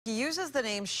He uses the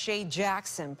name Shay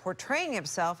Jackson, portraying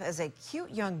himself as a cute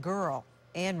young girl.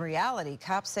 In reality,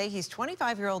 cops say he's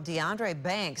 25-year-old DeAndre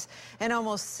Banks, an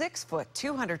almost 6-foot,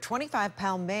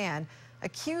 225-pound man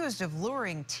accused of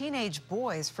luring teenage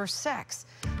boys for sex.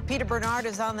 Peter Bernard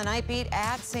is on the night beat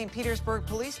at St. Petersburg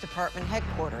Police Department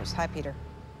headquarters. Hi, Peter.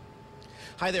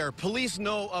 Hi there. Police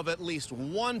know of at least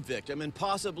one victim and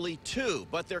possibly two,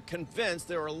 but they're convinced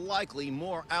there are likely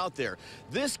more out there.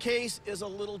 This case is a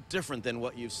little different than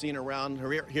what you've seen around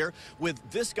here, with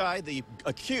this guy, the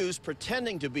accused,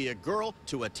 pretending to be a girl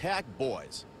to attack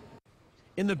boys.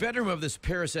 In the bedroom of this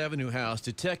Paris Avenue house,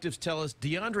 detectives tell us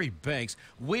DeAndre Banks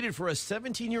waited for a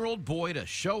 17-year-old boy to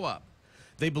show up.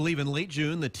 They believe in late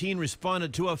June, the teen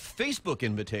responded to a Facebook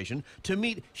invitation to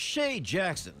meet Shay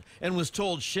Jackson and was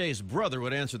told Shay's brother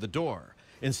would answer the door.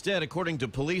 Instead, according to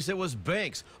police, it was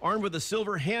Banks, armed with a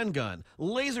silver handgun,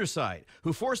 laser sight,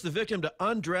 who forced the victim to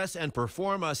undress and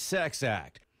perform a sex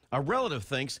act. A relative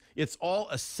thinks it's all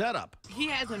a setup. He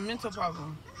has a mental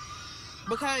problem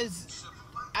because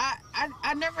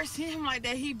I never seen him like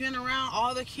that. He been around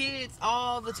all the kids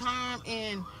all the time,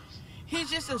 and he's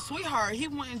just a sweetheart. He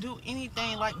wouldn't do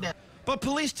anything like that. But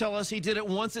police tell us he did it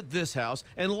once at this house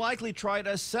and likely tried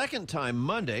a second time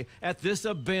Monday at this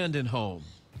abandoned home.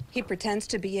 He pretends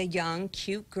to be a young,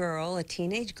 cute girl, a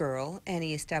teenage girl, and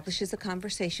he establishes a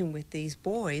conversation with these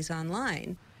boys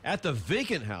online. At the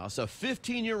vacant house, a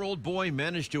 15-year-old boy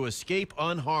managed to escape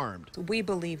unharmed. We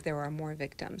believe there are more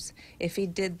victims. If he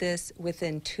did this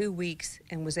within 2 weeks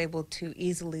and was able to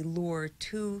easily lure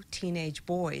two teenage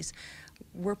boys,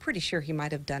 we're pretty sure he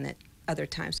might have done it other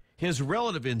times. His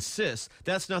relative insists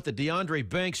that's not the DeAndre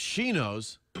Banks she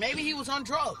knows. Maybe he was on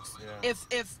drugs. Yeah.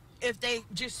 If they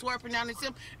just swerving down his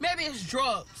him, maybe it's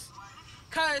drugs,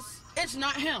 because it's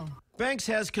not him. Banks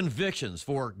has convictions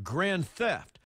for grand theft,